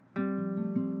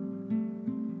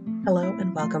Hello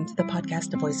and welcome to the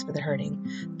podcast A Voice for the Hurting.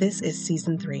 This is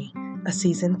season 3, a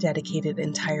season dedicated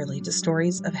entirely to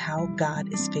stories of how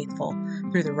God is faithful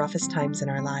through the roughest times in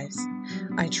our lives.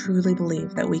 I truly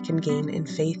believe that we can gain in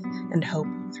faith and hope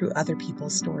through other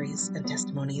people's stories and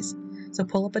testimonies. So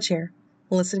pull up a chair,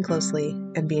 listen closely,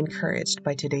 and be encouraged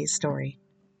by today's story.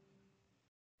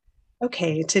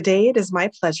 Okay, today it is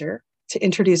my pleasure to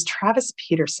introduce Travis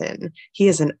Peterson. He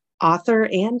is an author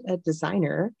and a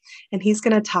designer, and he's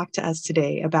going to talk to us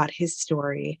today about his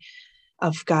story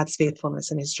of God's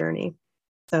faithfulness in his journey.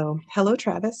 So, hello,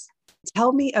 Travis.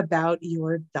 Tell me about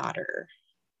your daughter.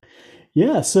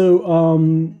 Yeah,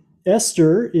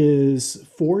 Esther is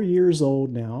 4 years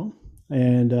old now,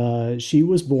 and she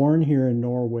was born here in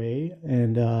Norway.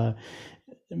 And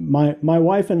my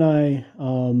wife and I,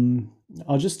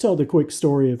 I'll just tell the quick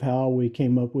story of how we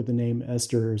came up with the name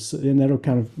Esther, and that'll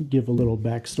kind of give a little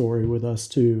backstory with us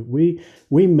too.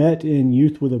 We met in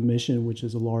Youth with a Mission, which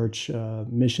is a large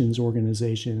missions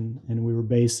organization, and we were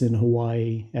based in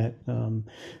Hawaii at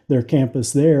their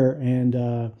campus there,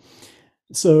 and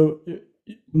so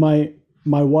my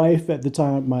wife at the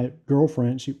time, my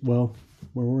girlfriend,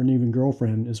 we weren't even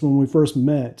girlfriend, is when we first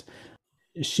met.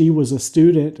 She was a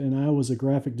student and I was a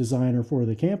graphic designer for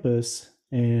the campus.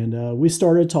 And we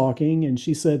started talking, and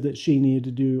she said that she needed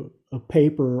to do a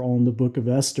paper on the book of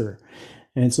Esther.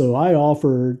 And so I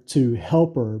offered to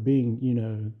help her,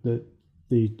 being,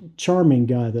 the charming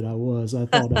guy that I was. I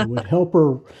thought I would help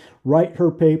her write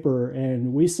her paper.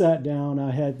 And we sat down.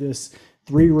 I had this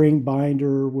 3-ring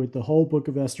binder with the whole book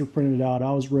of Esther printed out.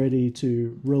 I was ready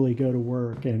to really go to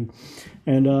work. And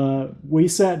we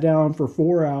sat down for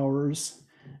 4 hours,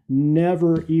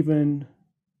 never even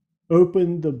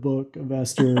opened the book of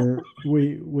Esther.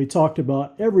 We talked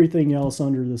about everything else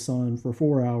under the sun for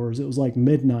 4 hours. It was like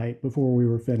midnight before we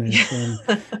were finished,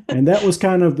 and that was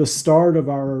kind of the start of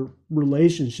our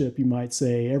relationship, you might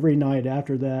say. Every night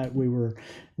after that, we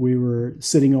were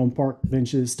sitting on park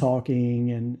benches talking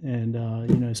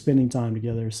and spending time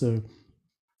together. So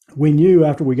we knew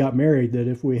after we got married that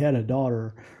if we had a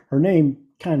daughter, her name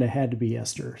kind of had to be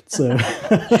Esther. So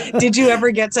Did you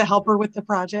ever get to help her with the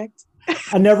project?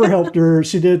 I never helped her.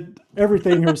 She did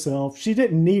everything herself. She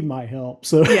didn't need my help.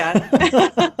 So Yeah.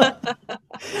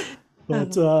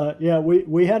 but yeah,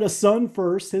 we had a son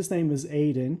first. His name is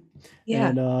Aiden. Yeah.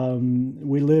 And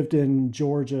we lived in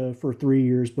Georgia for 3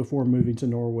 years before moving to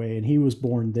Norway, and he was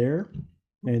born there.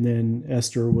 And then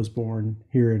Esther was born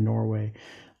here in Norway.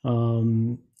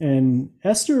 And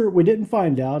Esther, we didn't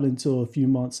find out until a few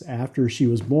months after she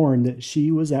was born that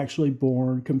she was actually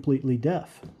born completely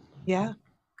deaf. Yeah.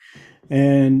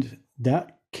 And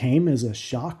that came as a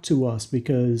shock to us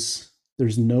because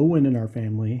there's no one in our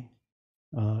family,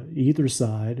 either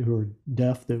side, who are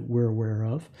deaf that we're aware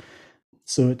of.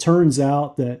 So it turns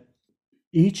out that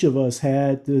each of us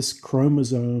had this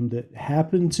chromosome that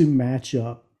happened to match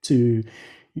up to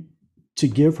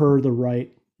give her the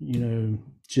right,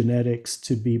 genetics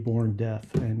to be born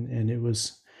deaf. And it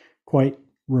was quite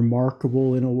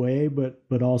remarkable in a way,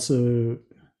 but also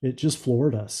it just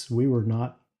floored us. We were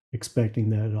not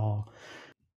expecting that at all.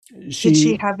 Did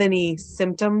she have any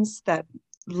symptoms that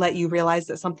let you realize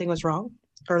that something was wrong?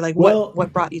 Or like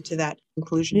what brought you to that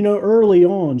conclusion? Early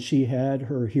on, she had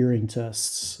her hearing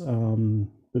tests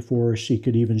before she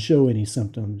could even show any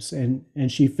symptoms.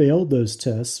 And she failed those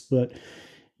tests. But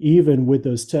even with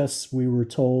those tests, we were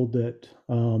told that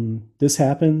this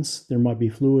happens. There might be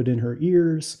fluid in her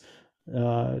ears.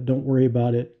 Don't worry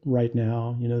about it right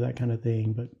now, that kind of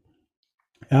thing. But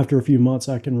after a few months,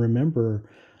 I can remember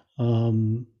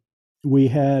we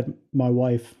had my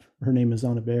wife, her name is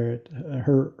Anna Barrett,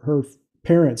 her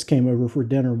parents came over for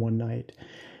dinner one night.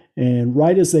 And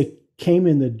right as they came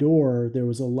in the door, there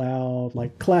was a loud,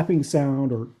 like, clapping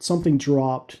sound, or something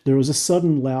dropped. There was a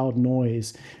sudden loud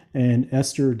noise, and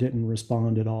Esther didn't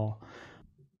respond at all.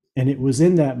 And it was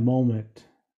in that moment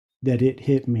that it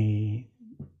hit me.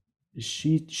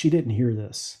 She didn't hear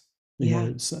this.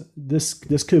 Yeah.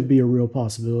 This could be a real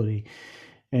possibility.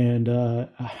 And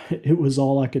it was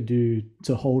all I could do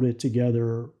to hold it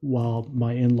together while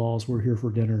my in-laws were here for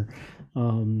dinner.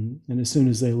 And as soon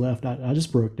as they left, I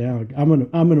just broke down. I'm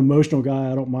an emotional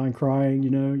guy. I don't mind crying.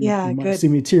 Yeah, you might good. see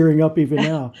me tearing up even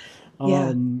now.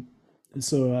 Yeah.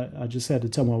 So I just had to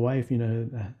tell my wife,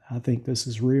 I think this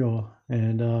is real.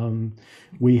 And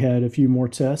we had a few more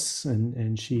tests,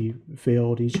 and she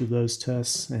failed each of those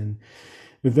tests. And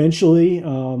eventually,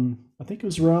 I think it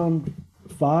was around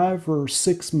 5 or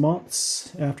 6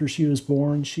 months after she was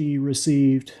born, she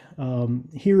received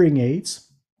hearing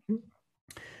aids.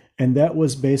 And that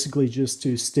was basically just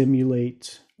to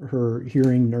stimulate her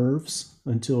hearing nerves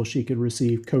until she could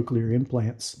receive cochlear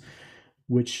implants,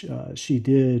 which she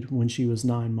did when she was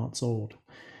 9 months old.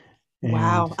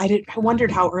 Wow. And I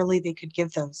wondered how early they could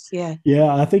give those. Yeah.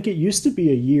 yeah, I think it used to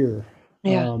be a year,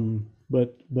 Yeah.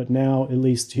 but now at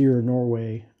least here in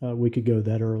Norway, we could go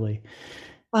that early.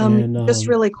 And Just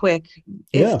really quick,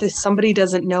 if yeah, this somebody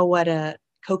doesn't know what a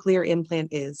cochlear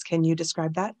implant is, can you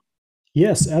describe that?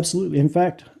 yes, absolutely. In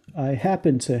fact, I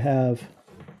happen to have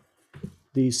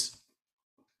these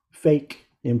fake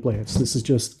implants. This is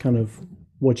just kind of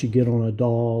what you get on a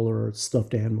doll or a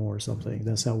stuffed animal or something.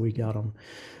 That's how we got them.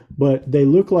 But they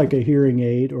look like a hearing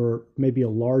aid or maybe a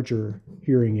larger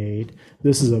hearing aid.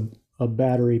 This is a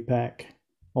battery pack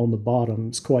on the bottom.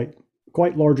 It's quite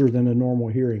larger than a normal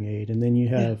hearing aid. And then you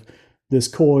Yeah. have this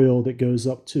coil that goes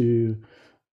up to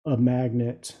a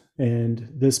magnet, and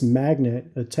this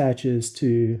magnet attaches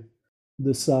to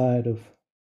the side of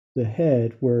the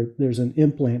head where there's an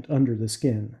implant under the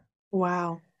skin.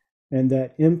 Wow. And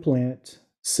that implant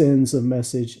sends a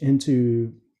message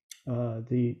into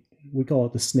the we call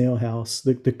it the snail house,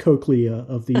 the cochlea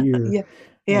of the ear, Yeah.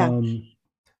 Yeah. um,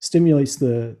 stimulates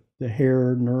the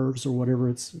hair nerves or whatever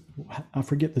it's, I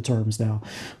forget the terms now,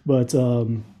 but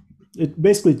it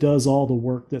basically does all the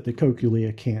work that the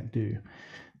cochlea can't do,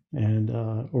 and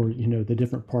or the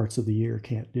different parts of the ear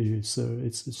can't do. So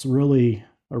it's really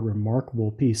a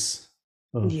remarkable piece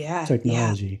of Yeah. Yeah.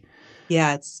 technology.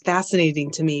 Yeah. It's fascinating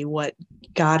to me what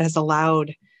God has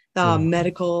allowed Yeah.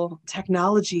 medical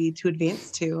technology to advance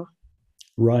to.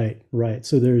 Right, right.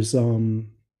 So there's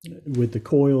with the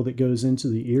coil that goes into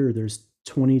the ear, there's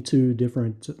 22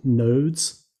 different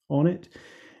nodes on it,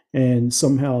 and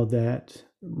somehow that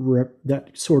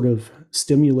sort of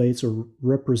stimulates or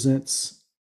represents,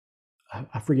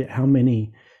 I forget how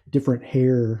many different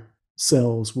hair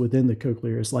cells within the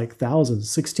cochlear. It's like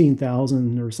thousands,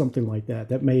 16,000 or something like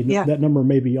that. Yeah. That number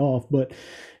may be off, but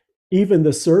even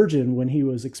the surgeon, when he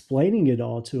was explaining it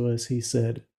all to us, he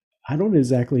said, I don't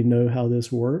exactly know how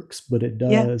this works, but it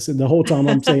Yeah. does. And the whole time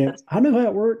I'm saying, I know how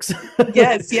it works.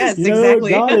 Yes. Yes. Exactly.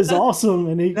 God is awesome.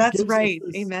 And he That's gives us right.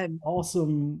 this Amen.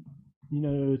 awesome, you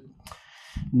know,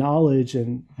 knowledge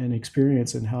and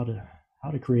experience in how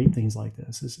to create things like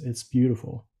this. It's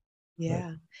beautiful. But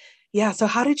Yeah. Yeah. So,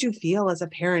 how did you feel as a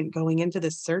parent going into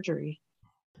this surgery?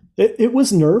 it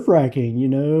was nerve wracking,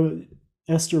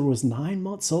 Esther was 9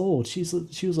 months old. She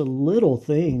was a little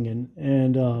thing,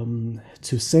 and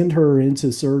to send her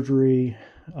into surgery,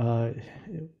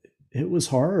 it, it was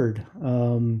hard.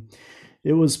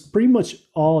 It was pretty much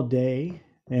all day,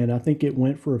 and I think it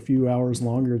went for a few hours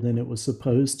longer than it was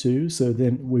supposed to. So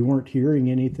then we weren't hearing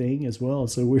anything as well.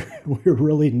 So we were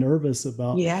really nervous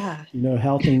about Yeah.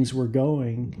 how things were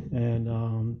going,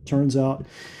 and turns out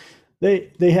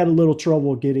they had a little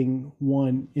trouble getting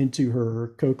one into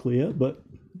her cochlea, but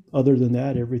other than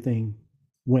that, everything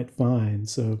went fine.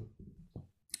 So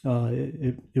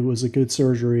it was a good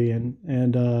surgery, and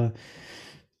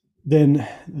then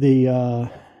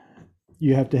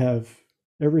you have to have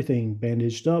everything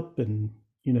bandaged up and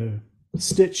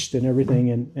stitched and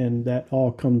everything, and that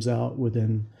all comes out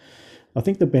within. I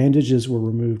think the bandages were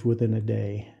removed within a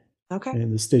day, Okay.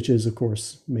 and the stitches, of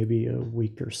course, maybe a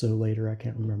week or so later. I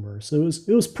can't remember. So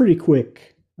it was pretty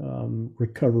quick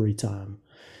recovery time.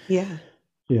 Yeah.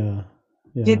 Yeah,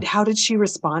 yeah, How did she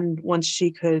respond once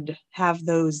she could have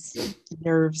those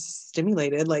nerves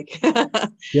stimulated? Like,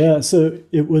 yeah. So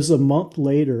it was a month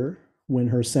later when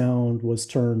her sound was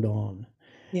turned on,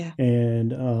 yeah.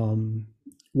 and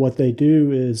what they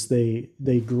do is they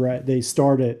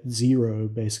start at zero,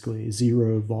 basically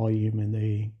zero volume, and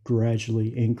they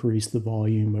gradually increase the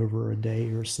volume over a day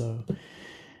or so.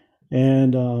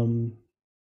 And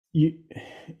you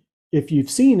if you've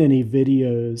seen any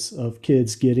videos of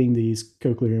kids getting these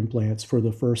cochlear implants for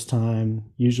the first time,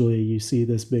 usually you see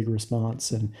this big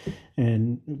response,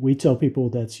 and we tell people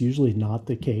that's usually not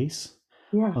the case.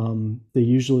 Yeah. They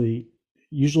usually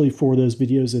for those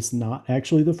videos, it's not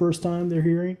actually the first time they're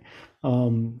hearing,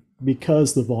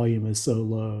 because the volume is so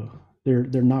low. They're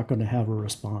not going to have a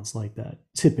response like that Right.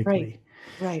 typically.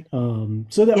 Right.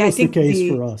 So that Yeah. was the case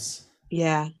for us.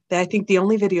 I think the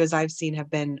only videos I've seen have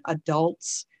been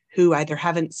adults who either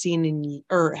haven't seen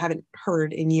or haven't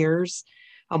heard in years,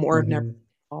 or have never.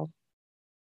 Hmm.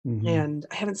 Hmm. And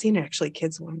I haven't seen actually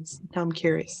kids ones. Now I'm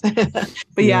curious.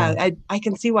 But yeah, Yeah, I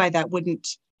can see why that wouldn't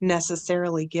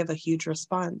necessarily give a huge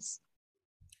response.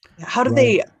 Yeah.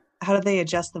 right. How do they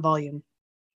adjust the volume?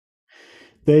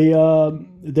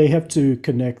 They have to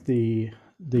connect the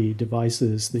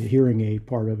devices, the hearing aid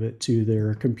part of it, to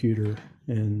their computer,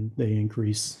 and they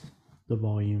increase the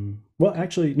volume. Well,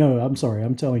 actually, no, I'm sorry,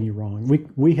 I'm telling you wrong.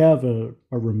 We have a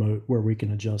remote where we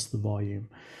can adjust the volume.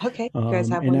 Okay, you guys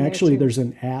have And one there actually, too. there's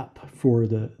an app for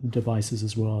the devices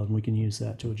as well, and we can use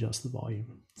that to adjust the volume.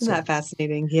 Isn't that So,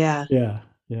 fascinating? Yeah. yeah,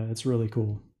 yeah, it's really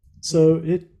cool. Yeah.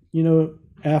 So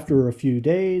after a few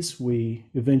days, we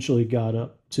eventually got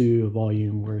up to a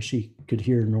volume where she could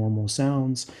hear normal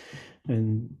sounds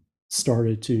and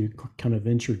started to kind of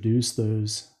introduce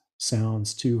those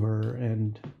sounds to her.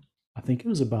 And I think it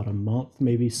was about a month,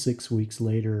 maybe 6 weeks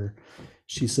later,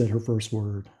 she said her first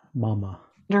word, mama.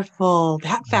 Wonderful.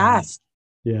 That Yeah. fast.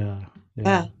 Yeah. Yeah.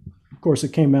 Yeah. Of course,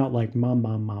 it came out like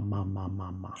mama, mama, mama,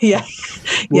 mama, Yeah.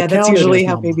 but we'll Yeah, that's count it usually as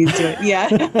how mama. babies do it.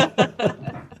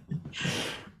 Yeah.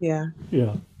 Yeah.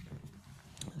 Yeah.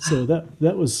 So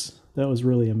that was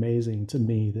really amazing to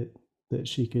me that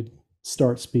she could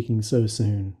start speaking so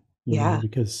soon, Yeah.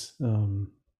 because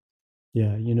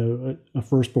yeah, a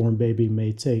firstborn baby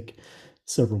may take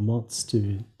several months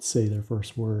to say their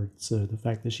first word. So the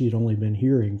fact that she had only been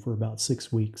hearing for about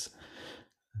 6 weeks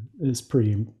is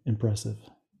pretty impressive.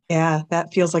 Yeah.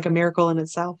 That feels like a miracle in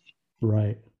itself.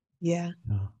 Right. Yeah.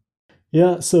 Yeah.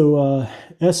 Yeah. So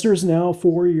Esther's now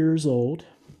 4 years old,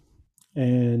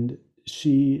 and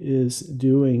she is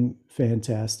doing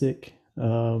fantastic.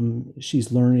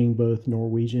 She's learning both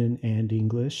Norwegian and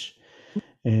English,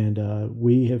 and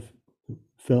we have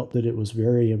felt that it was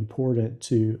very important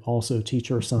to also teach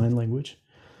her sign language.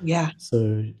 Yeah.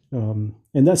 So,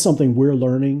 and that's something we're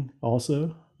learning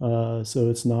also. So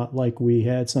it's not like we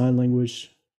had sign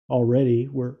language already.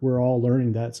 We're all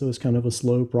learning that. So it's kind of a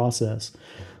slow process.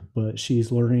 But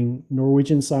she's learning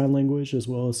Norwegian Sign Language as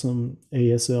well as some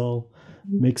ASL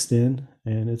mixed in,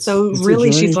 and it's So it's a really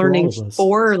journey she's for all learning of us.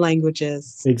 4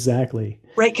 languages, Exactly,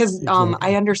 right? Because I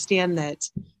exactly. understand that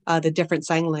the different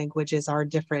sign languages are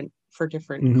different for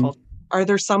different Hmm. cultures. Are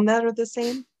there some that are the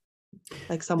same?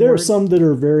 Like some There are words? some that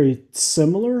are very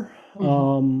similar.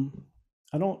 Mhm.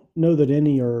 I don't know that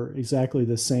any are exactly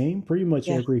the same. Pretty much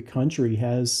Yeah. every country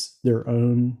has their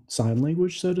own sign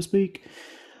language, so to speak.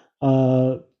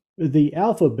 Uh, the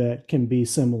alphabet can be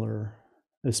similar,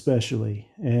 especially,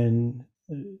 and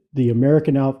the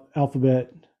American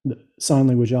alphabet, the sign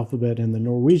language alphabet, and the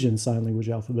Norwegian sign language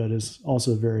alphabet is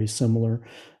also very similar.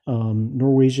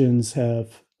 Norwegians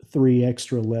have 3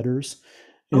 extra letters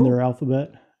in Oh, their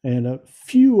alphabet, and a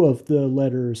few of the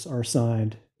letters are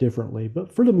signed differently,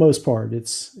 but for the most part,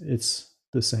 it's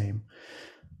the same.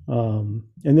 And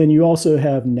then you also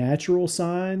have natural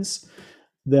signs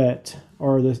that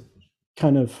are the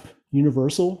kind of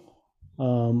universal.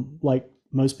 Like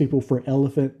most people, for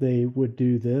elephant, they would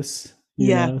do this,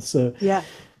 yeah. So Yeah.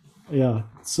 yeah,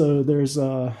 so there's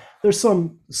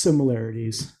some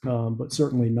similarities, but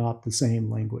certainly not the same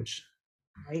language.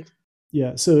 Right.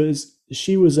 Yeah, so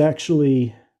she was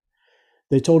actually,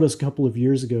 they told us a couple of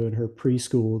years ago in her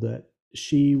preschool that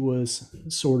she was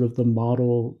sort of the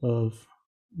model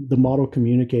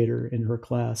communicator in her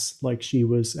class. Like she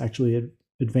was actually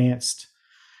advanced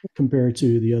compared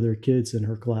to the other kids in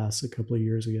her class a couple of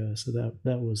years ago. So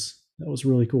that was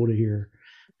really cool to hear.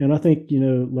 And I think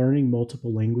learning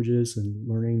multiple languages and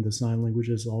learning the sign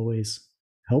languages always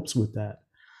helps with that.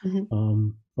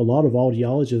 Mhm. A lot of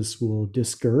audiologists will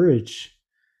discourage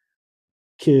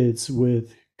kids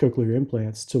with cochlear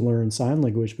implants to learn sign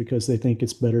language because they think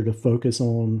it's better to focus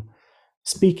on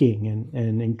speaking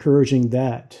and encouraging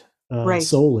that Right.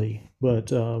 solely.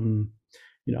 But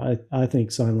I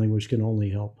think sign language can only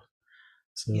help.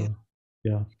 Yeah. So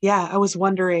yeah. Yeah. I was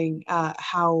wondering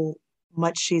how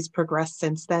much she's progressed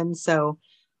since then. So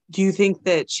do you think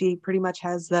that she pretty much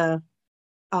has the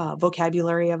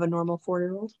vocabulary of a normal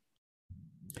 4-year-old?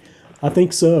 I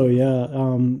think so, yeah.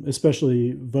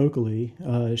 Especially vocally.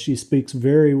 She speaks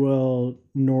very well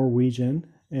Norwegian,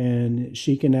 and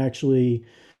she can actually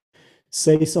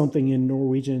say something in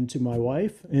Norwegian to my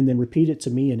wife and then repeat it to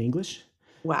me in English,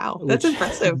 Wow. That's which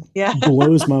impressive. Yeah.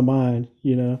 blows my mind.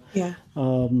 Yeah.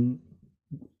 Um,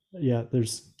 yeah,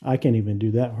 I can't even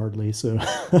do that hardly. So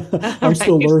I'm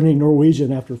still Right. learning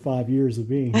Norwegian after 5 years of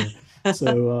being here.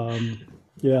 So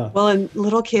yeah, Well, and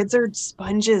little kids are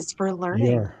sponges for they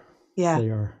learning. are. Yeah. They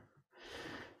are.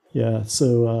 Yeah,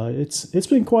 so it's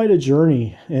been quite a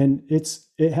journey, and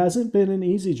it hasn't been an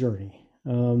easy journey.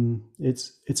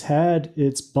 It's had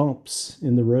its bumps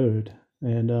in the road,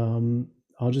 and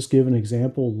I'll just give an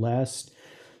example. Last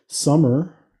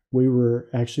summer, we were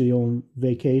actually on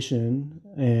vacation,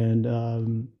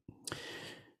 and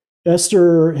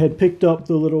Esther had picked up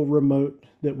the little remote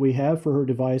that we have for her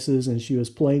devices, and she was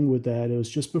playing with that. It was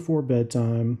just before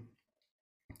bedtime,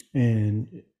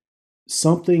 and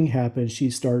something happened. She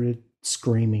started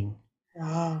screaming,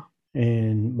 Oh.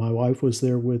 and my wife was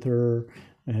there with her,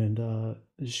 and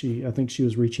I think she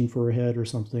was reaching for her head or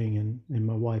something, and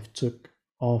my wife took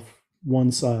off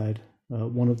one side,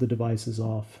 one of the devices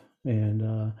off,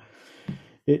 and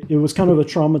it was kind of a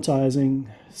traumatizing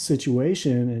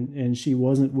situation, and she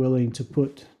wasn't willing to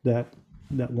put that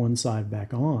one side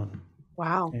back on,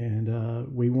 Wow.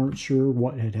 and we weren't sure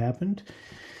what had happened.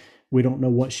 We don't know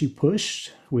what she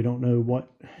pushed. We don't know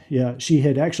what. Yeah, she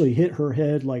had actually hit her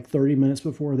head like 30 minutes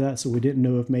before that, so we didn't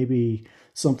know if maybe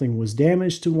something was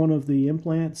damaged to one of the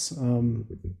implants.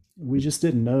 We just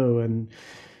didn't know, and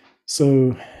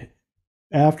so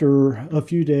after a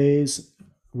few days,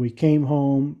 we came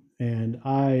home, and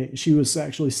she was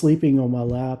actually sleeping on my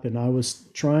lap, and I was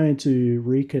trying to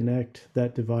reconnect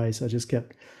that device. I just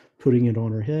kept putting it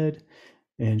on her head,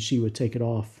 and she would take it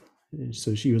off.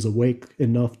 So she was awake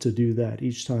enough to do that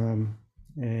each time,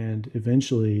 and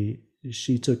eventually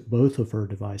she took both of her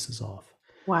devices off,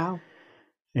 Wow.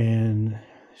 and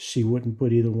she wouldn't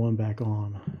put either one back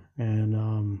on. And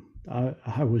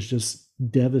I was just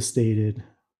devastated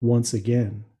once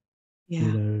again. You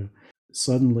Yeah. know,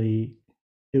 suddenly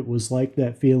it was like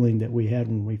that feeling that we had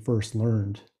when we first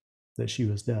learned that she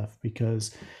was deaf,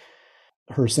 because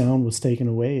her sound was taken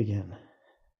away again.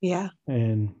 Yeah.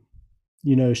 And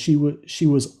she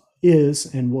was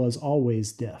is and was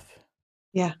always deaf.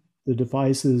 Yeah. The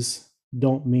devices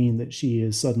don't mean that she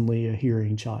is suddenly a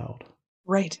hearing child.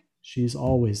 Right. She's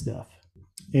always deaf.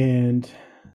 And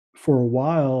for a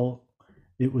while,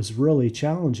 it was really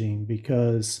challenging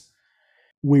because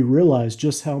we realized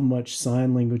just how much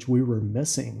sign language we were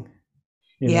missing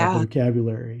in our Yeah.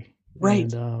 vocabulary.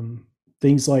 Right. And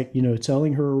things like,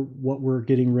 telling her what we're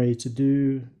getting ready to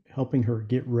do, helping her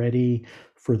get ready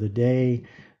for the day.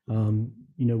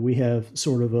 We have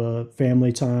sort of a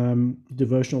family time,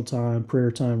 devotional time,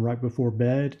 prayer time right before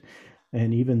bed.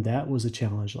 And even that was a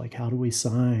challenge. Like, how do we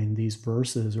sign these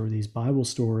verses or these Bible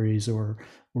stories, or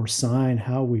sign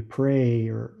how we pray?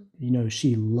 Or,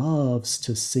 she loves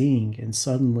to sing, and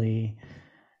suddenly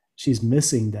she's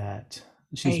missing that.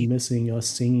 She's Right. missing us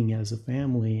singing as a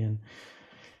family,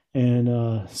 and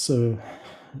so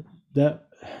that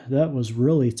that was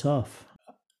really tough.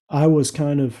 I was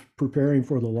kind of preparing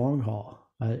for the long haul.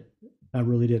 I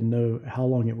really didn't know how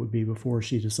long it would be before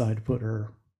she decided to put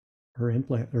her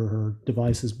implant or her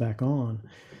devices back on.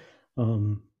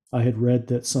 I had read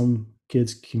that some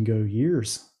kids can go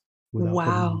years without putting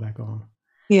them Wow. back on.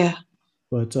 Yeah.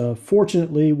 But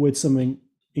fortunately, with some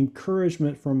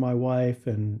encouragement from my wife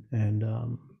and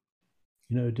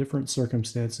different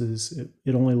circumstances,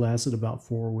 it only lasted about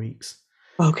 4 weeks.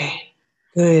 Okay.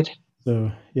 Good.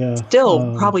 So yeah,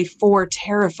 Still probably 4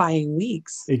 terrifying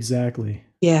weeks. exactly,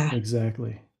 Yeah.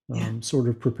 exactly. Yeah. Sort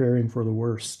of preparing for the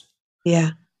worst.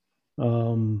 Yeah.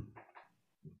 Um,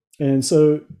 and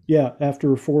so yeah,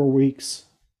 after 4 weeks,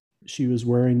 she was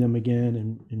wearing them again,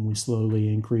 and we slowly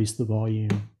increased the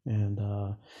volume,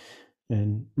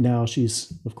 and now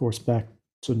she's of course back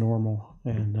to normal,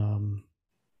 and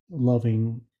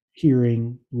loving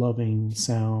hearing, loving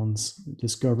sounds,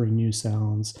 discovering new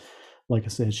sounds. Like I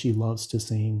said, she loves to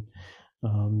sing.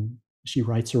 She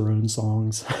writes her own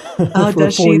songs. Oh, For a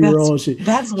does four she? year That's old, that's she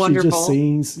just wonderful.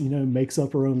 sings, makes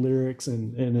up her own lyrics,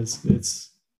 and it's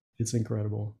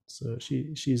incredible. So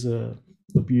she's a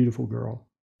beautiful girl.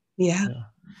 Yeah.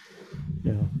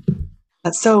 Yeah,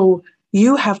 yeah. So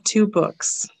you have two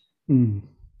books. Mm,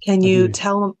 Can I you do.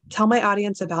 tell my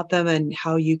audience about them and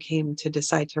how you came to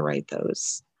decide to write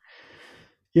those?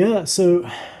 Yeah. So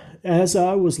as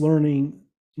I was learning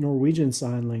Norwegian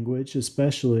Sign Language,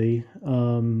 especially,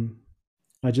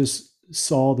 I just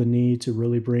saw the need to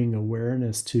really bring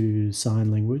awareness to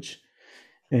sign language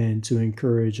and to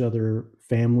encourage other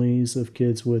families of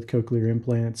kids with cochlear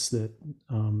implants that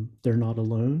they're not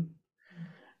alone,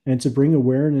 and to bring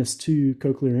awareness to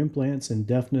cochlear implants and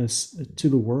deafness to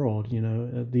the world.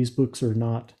 These books are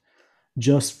not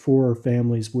just for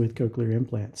families with cochlear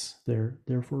implants. They're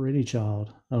for any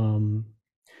child.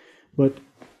 But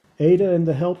Ada and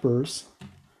the Helpers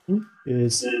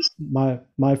is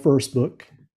my first book.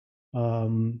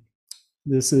 Um,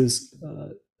 this is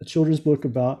a children's book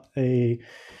about a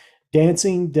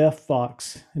dancing deaf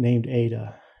fox named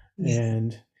Ada. Yes.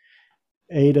 And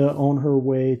Ada, on her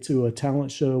way to a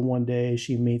talent show one day,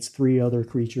 she meets three other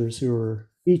creatures who are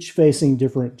each facing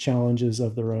different challenges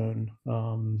of their own.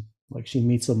 Like, she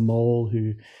meets a mole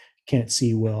who can't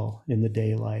see well in the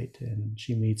daylight, and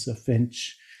she meets a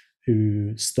finch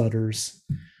who stutters,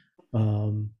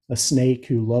 a snake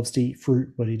who loves to eat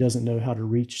fruit, but he doesn't know how to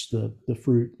reach the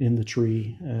fruit in the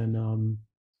tree. And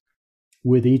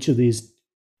with each of these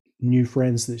new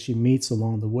friends that she meets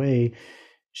along the way,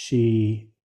 she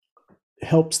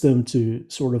helps them to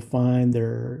sort of find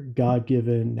their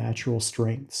God-given natural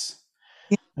strengths,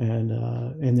 Yeah.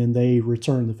 and then they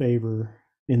return the favor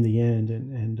in the end,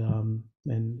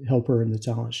 and help her in the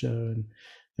talent show,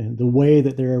 and the way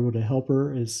that they're able to help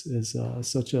her is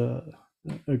such a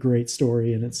great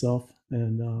story in itself.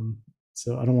 And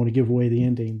so I don't want to give away the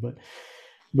ending,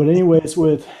 but anyways,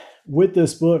 with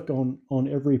this book, on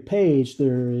every page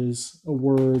there is a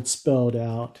word spelled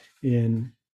out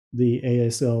in the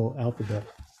ASL alphabet.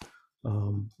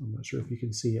 I'm not sure if you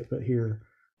can see it, but here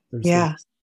there's the Yeah.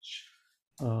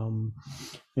 um,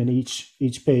 and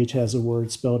each page has a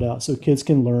word spelled out, so kids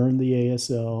can learn the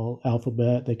ASL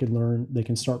alphabet. They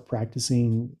can start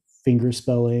practicing finger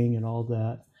spelling and all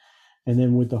that. And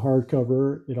then with the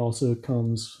hardcover, it also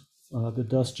comes. The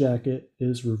dust jacket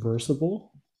is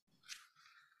reversible,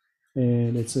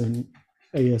 and it's an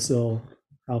ASL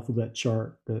alphabet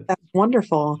chart that That's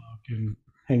wonderful. can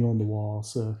hang on the wall.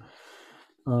 So,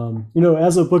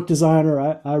 as a book designer,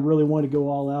 I really want to go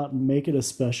all out and make it a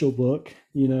special book,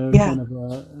 Yeah. kind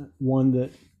of one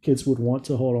that kids would want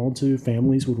to hold on to,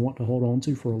 families would want to hold on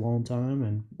to for a long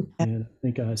time. And I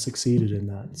think I succeeded in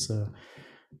that. So,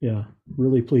 yeah,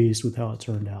 really pleased with how it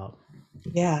turned out.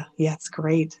 Yeah. Yeah. It's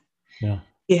great. Yeah.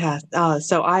 Yeah.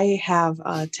 So I have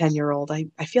a 10-year-old. I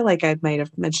feel like I might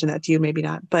have mentioned that to you, maybe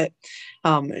not, but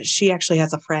she actually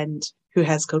has a friend who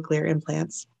has cochlear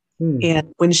implants. Hmm.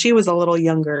 And when she was a little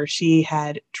younger, she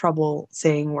had trouble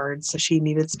saying words. So she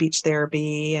needed speech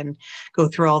therapy and go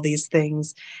through all these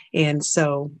things. And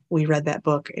so we read that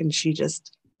book and she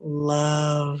just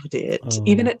loved it,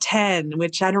 even Oh, at 10,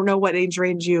 which I don't know what age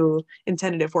range you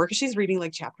intended it for, because she's reading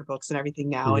like chapter books and everything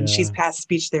now. And she's yeah. past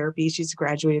speech therapy, she's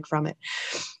graduated from it.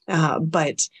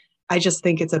 But I just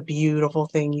think it's a beautiful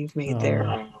thing you've made Oh,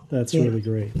 there. that's Yeah. really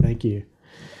great. Thank you.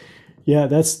 Yeah,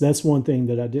 that's one thing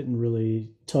that I didn't really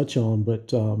touch on, but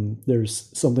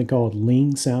there's something called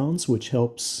lean sounds, which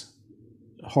helps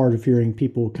hard of hearing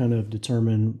people kind of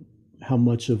determine how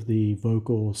much of the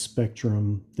vocal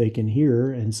spectrum they can hear.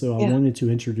 And so I Yeah. wanted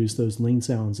to introduce those lean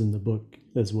sounds in the book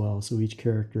as well. So each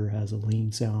character has a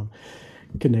lean sound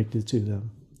connected to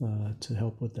them to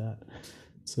help with that.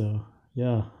 So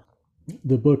yeah,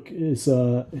 the book is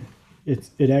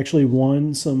it actually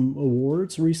won some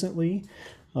awards recently,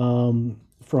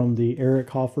 from the Eric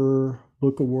Hoffer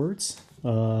Book Awards.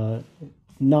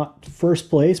 Not first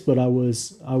place, but I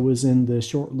was in the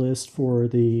short list for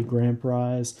the grand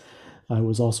prize. I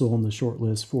was also on the short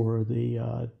list for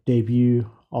the debut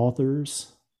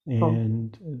authors, Oh,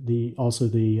 and the also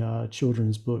the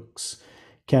children's books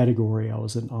category. I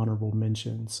was an honorable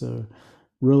mention. So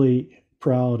really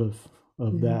proud of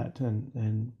mhm. that,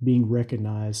 and being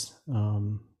recognized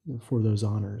for those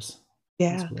honors.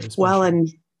 It's Yeah. really Well, special. and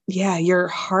yeah, your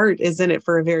heart is in it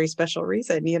for a very special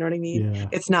reason. You know what I mean? Yeah,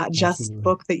 It's not just absolutely.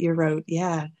 book that you wrote.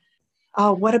 Yeah.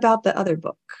 What about the other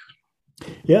book?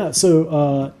 Yeah,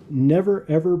 so never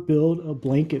ever build a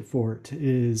blanket fort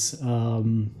is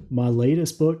my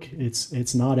latest book.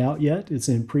 It's not out yet. It's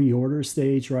in pre-order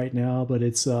stage right now, but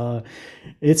it's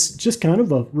just kind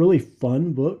of a really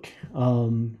fun book.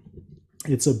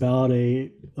 It's about a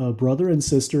brother and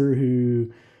sister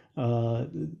who uh,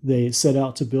 they set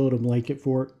out to build a blanket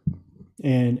fort,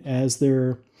 and as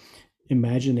their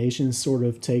imaginations sort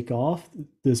of take off,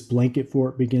 this blanket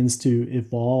fort begins to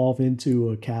evolve into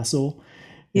a castle.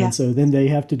 Yeah. And so then they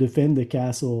have to defend the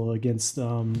castle against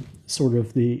sort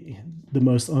of the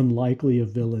most unlikely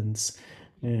of villains.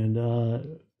 And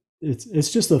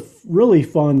it's just a really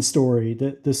fun story.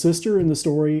 The sister in the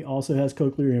story also has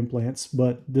cochlear implants,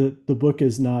 but the book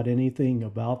is not anything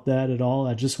about that at all.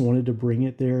 I just wanted to bring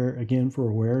it there again for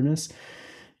awareness,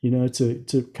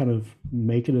 to kind of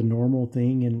make it a normal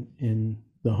thing in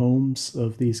the homes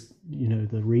of these,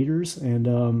 the readers.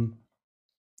 And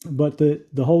but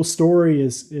the whole story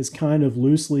is kind of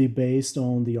loosely based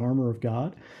on the armor of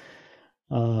God.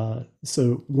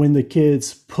 So when the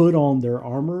kids put on their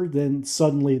armor, then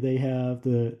suddenly they have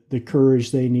the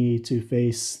courage they need to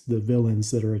face the villains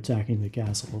that are attacking the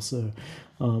castle. So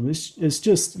it's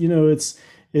just,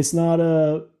 it's not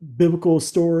a biblical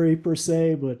story per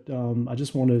se, but I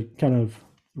just want to kind of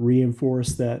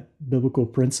reinforce that biblical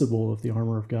principle of the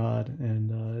armor of God,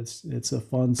 and it's a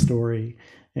fun story,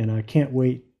 and I can't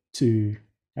wait to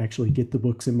actually get the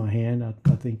books in my hand.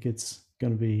 I think it's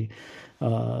going to be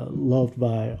loved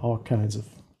by all kinds of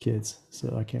kids.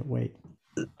 So I can't wait.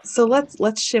 So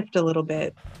let's shift a little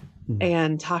bit Hmm.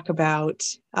 and talk about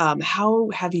how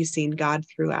have you seen God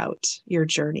throughout your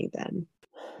journey then?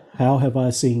 How have I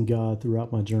seen God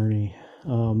throughout my journey?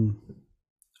 Um,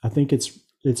 I think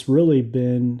it's really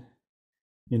been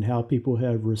in how people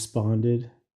have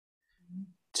responded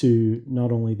to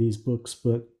not only these books,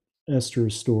 but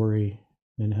Esther's story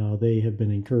and how they have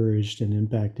been encouraged and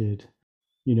impacted.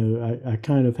 I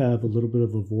kind of have a little bit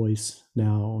of a voice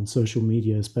now on social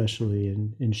media, especially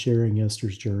in sharing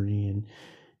Esther's journey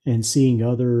and seeing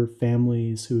other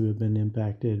families who have been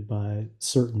impacted by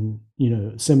certain,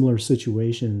 similar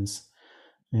situations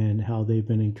and how they've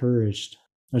been encouraged.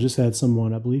 I just had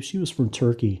someone, I believe she was from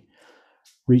Turkey,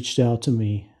 reached out to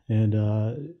me, and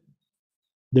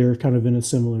they're kind of in a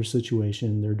similar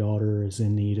situation. Their daughter is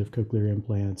in need of cochlear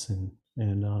implants,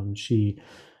 and she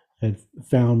had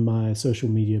found my social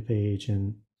media page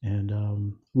and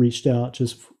reached out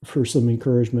just for some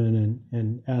encouragement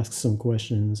and asked some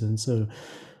questions. And so,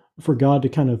 for God to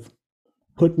kind of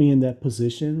put me in that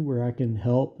position where I can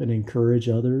help and encourage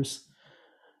others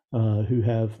who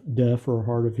have deaf or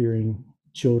hard of hearing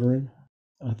children,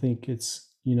 I think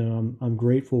I'm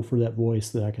grateful for that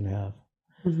voice that I can have.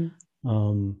 Mhm.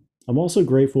 I'm also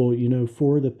grateful,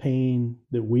 for the pain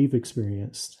that we've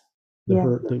experienced, the Yeah,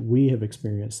 hurt that we have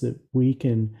experienced, that we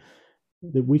can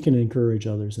encourage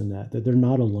others in that they're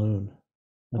not alone.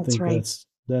 I that's think right.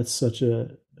 that's such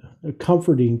a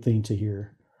comforting thing to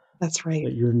hear, That's right.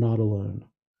 that you're not alone.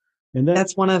 And that,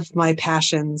 That's one of my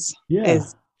passions yeah.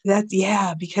 is that,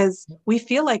 yeah, because we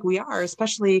feel like we are,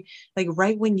 especially like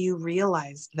right when you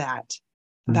realized that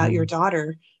about your Hmm.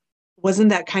 daughter, wasn't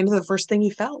that kind of the first thing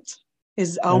you felt?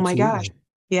 Is, oh my gosh, Absolutely.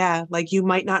 yeah, like you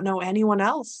might not know anyone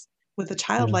else with a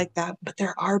child Yeah. like that, but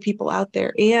there are people out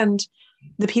there, and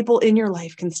the people in your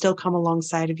life can still come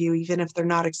alongside of you, even if they're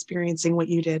not experiencing what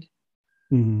you did.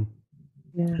 Hmm.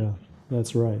 Yeah. Yeah,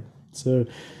 that's right. So,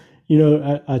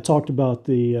 I talked about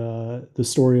the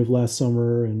story of last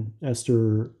summer and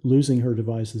Esther losing her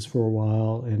devices for a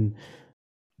while, and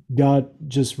God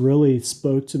just really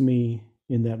spoke to me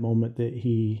in that moment that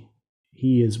He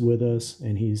is with us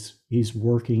and He's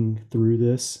working through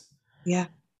this. Yeah.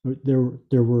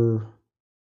 There were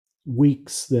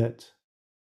weeks that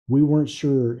we weren't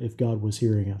sure if God was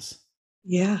hearing us.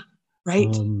 Yeah.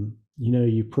 Right.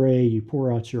 You pray, you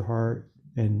pour out your heart,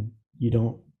 and you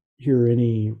don't hear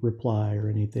any reply or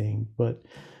anything, but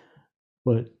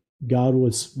God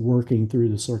was working through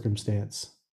the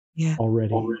circumstance Yeah.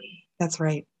 already. That's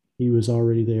right. He was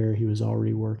already there. He was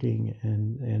already working,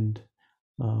 and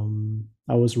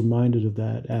I was reminded of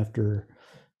that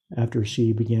after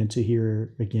she began to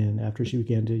hear again, after she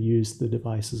began to use the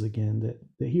devices again,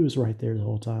 that He was right there the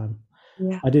whole time.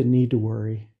 Yeah. I didn't need to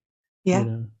worry. You Yeah.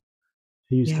 know,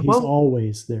 He's Yeah. He's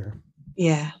always there.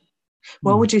 Yeah.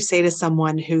 What Hmm. would you say to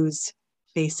someone who's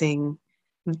facing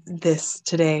this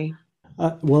today?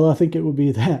 Well, I think it would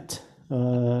be that.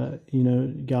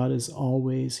 God is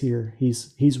always here.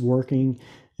 He's working,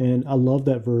 and I love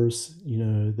that verse.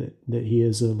 That He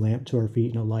is a lamp to our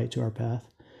feet and a light to our path.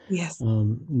 Yes.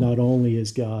 Not only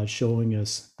is God showing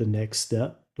us the next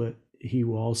step, but He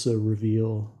will also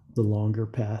reveal the longer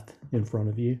path in front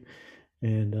of you,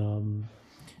 and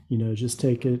just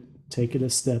take it a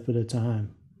step at a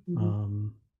time. Mhm.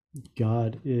 Um,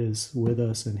 God is with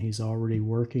us, and He's already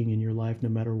working in your life, no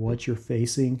matter what you're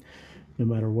facing, no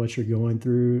matter what you're going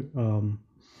through.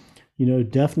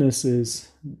 Deafness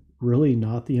is really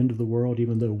not the end of the world,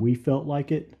 even though we felt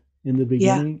like it in the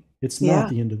Yeah. beginning. It's not Yeah.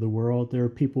 the end of the world. There are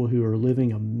people who are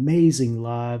living amazing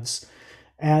lives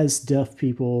as deaf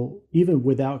people, even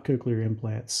without cochlear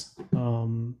implants.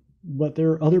 But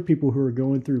there are other people who are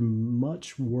going through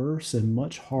much worse and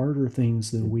much harder things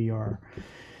than we are.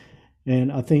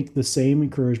 And I think the same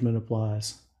encouragement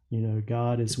applies.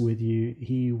 God is with you,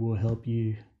 He will help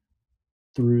you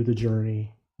through the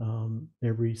journey,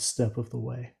 every step of the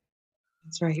way.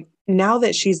 That's right. Now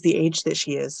that she's the age that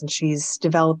she is and she's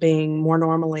developing more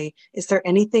normally, is there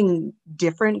anything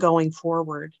different going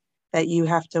forward that you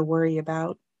have to worry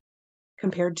about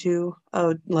compared to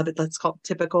let's call it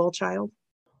typical child?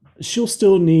 She'll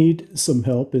still need some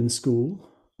help in school.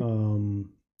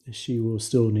 Um, she will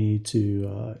still need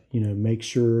to, make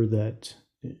sure that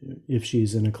if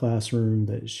she's in a classroom,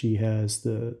 that she has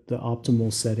the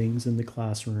optimal settings in the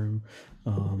classroom.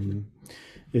 Um,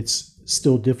 it's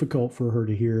still difficult for her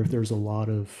to hear if there's a lot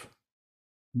of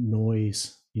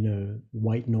noise,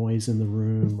 white noise in the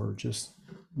room, or just,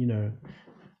 you know,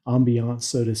 ambiance,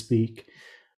 so to speak.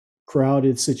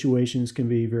 Crowded situations can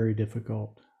be very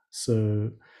difficult.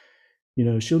 So,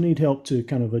 she'll need help to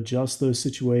kind of adjust those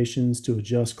situations, to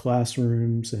adjust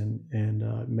classrooms, and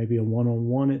maybe a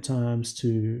one-on-one at times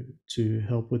to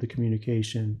help with the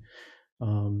communication.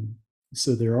 Um,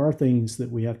 so there are things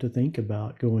that we have to think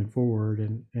about going forward,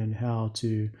 and how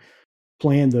to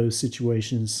plan those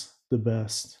situations the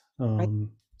best. Right.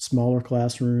 Smaller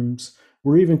classrooms,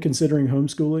 we're even considering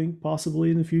homeschooling possibly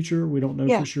in the future. We don't know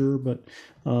Yeah. for sure, but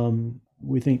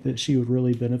we think that she would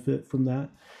really benefit from that.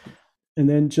 And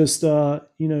then just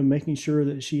making sure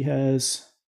that she has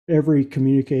every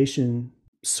communication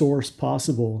source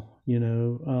possible.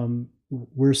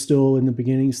 We're still in the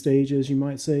beginning stages, you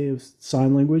might say, of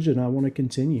sign language, and I want to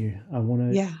continue.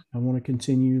 Yeah. I want to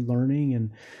continue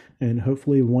learning and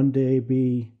hopefully one day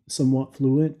be somewhat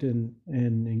fluent and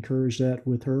encourage that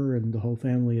with her and the whole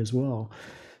family as well.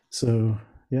 So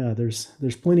yeah, there's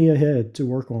plenty ahead to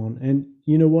work on. And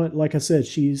you know what? Like I said,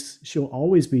 she'll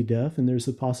always be deaf, and there's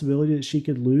a possibility that she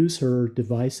could lose her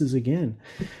devices again.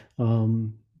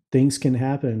 Things can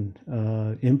happen.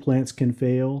 Implants can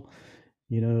fail.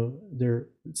 There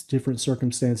different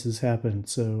circumstances happen,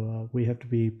 so we have to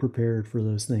be prepared for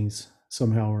those things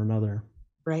somehow or another.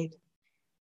 Right.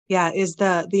 Yeah. Is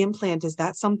the implant, is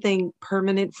that something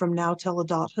permanent from now till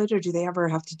adulthood, or do they ever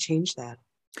have to change that?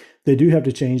 They do have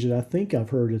to change it. I think I've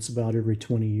heard it's about every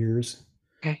 20 years.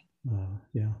 Okay.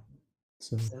 Yeah.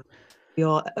 So So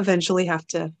you'll eventually have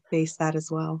to face that as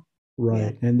well. Yeah.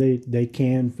 right, and they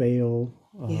can fail,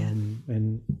 Yeah.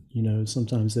 and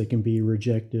sometimes they can be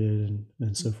rejected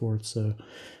and so forth. So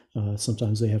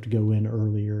sometimes they have to go in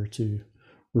earlier to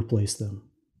replace them.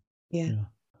 Yeah. Yeah.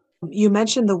 You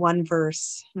mentioned the one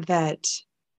verse that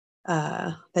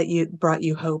you brought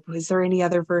you hope. Is there any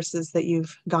other verses that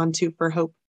you've gone to for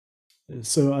hope?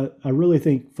 So I really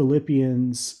think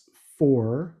Philippians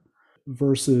 4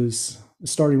 verses,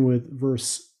 starting with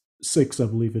verse 6, I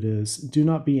believe it is. Do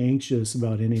not be anxious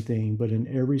about anything, but in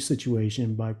every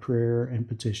situation, by prayer and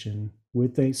petition,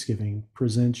 with thanksgiving,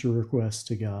 present your requests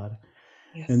to God.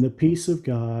 And Yes. the peace of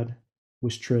God,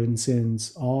 which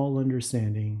transcends all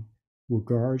understanding, will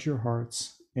guard your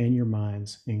hearts and your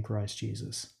minds in Christ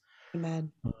Jesus.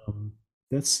 Amen. Um,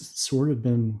 that's sort of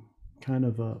been kind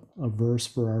of a verse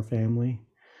for our family,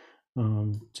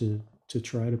 to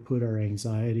try to put our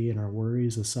anxiety and our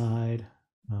worries aside,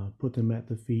 put them at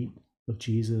the feet of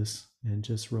Jesus, and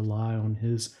just rely on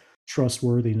His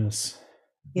trustworthiness,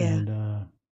 Yeah. and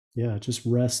yeah, just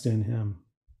rest in Him.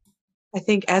 I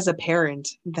think as a parent,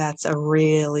 that's a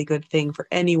really good thing for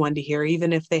anyone to hear,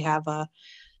 even if they have a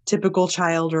typical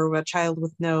child or a child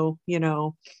with no,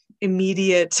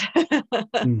 immediate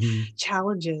Hmm.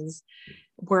 challenges.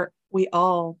 We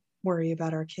all worry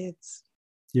about our kids.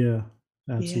 Yeah,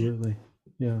 Yeah. absolutely.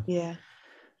 Yeah. Yeah.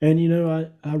 And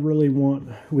I really want,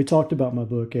 we talked about my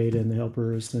book, Ada and the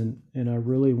Helpers, and I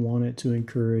really want it to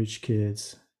encourage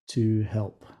kids to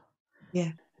help.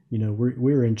 Yeah.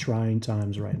 We're in trying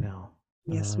times right now.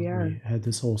 Yes, we are. We had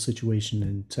this whole situation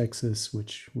in Texas,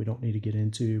 which we don't need to get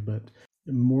into, but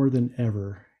more than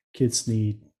ever, kids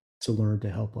need to learn to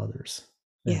help others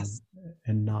and Yes.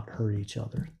 and not hurt each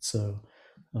other. So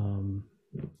um,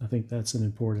 I think that's an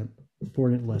important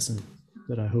lesson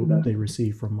that I hope they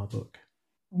receive from my book.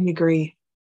 I agree.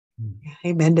 Mm.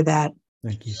 Amen to that.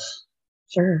 Thank you.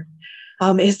 Sure.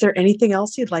 Is there anything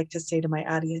else you'd like to say to my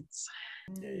audience?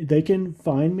 They can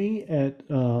find me at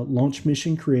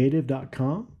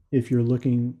launchmissioncreative.com if you're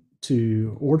looking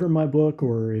to order my book,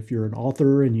 or if you're an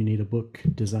author and you need a book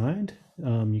designed.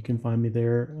 You can find me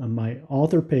there. My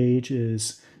author page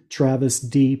is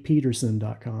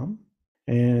travisdpeterson.com.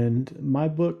 And my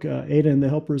book, Ada and the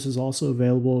Helpers, is also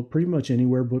available pretty much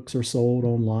anywhere books are sold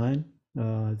online.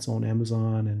 It's on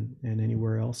Amazon and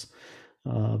anywhere else.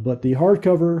 But the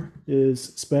hardcover is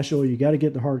special. You got to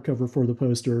get the hardcover for the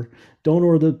poster. Don't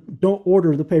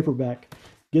order the paperback.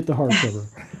 Get the hardcover.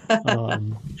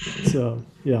 So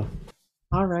yeah.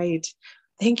 All right.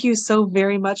 Thank you so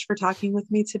very much for talking with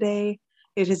me today.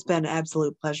 It has been an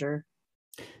absolute pleasure.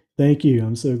 Thank you.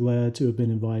 I'm so glad to have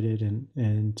been invited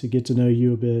and to get to know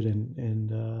you a bit,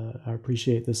 and I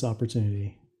appreciate this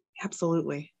opportunity.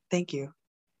 Absolutely. Thank you.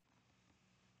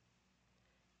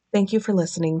 Thank you for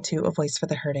listening to A Voice for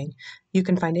the Hurting. You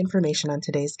can find information on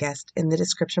today's guest in the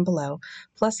description below,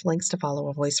 plus links to follow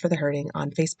A Voice for the Hurting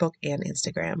on Facebook and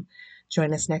Instagram.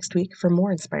 Join us next week for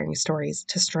more inspiring stories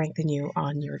to strengthen you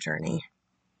on your journey.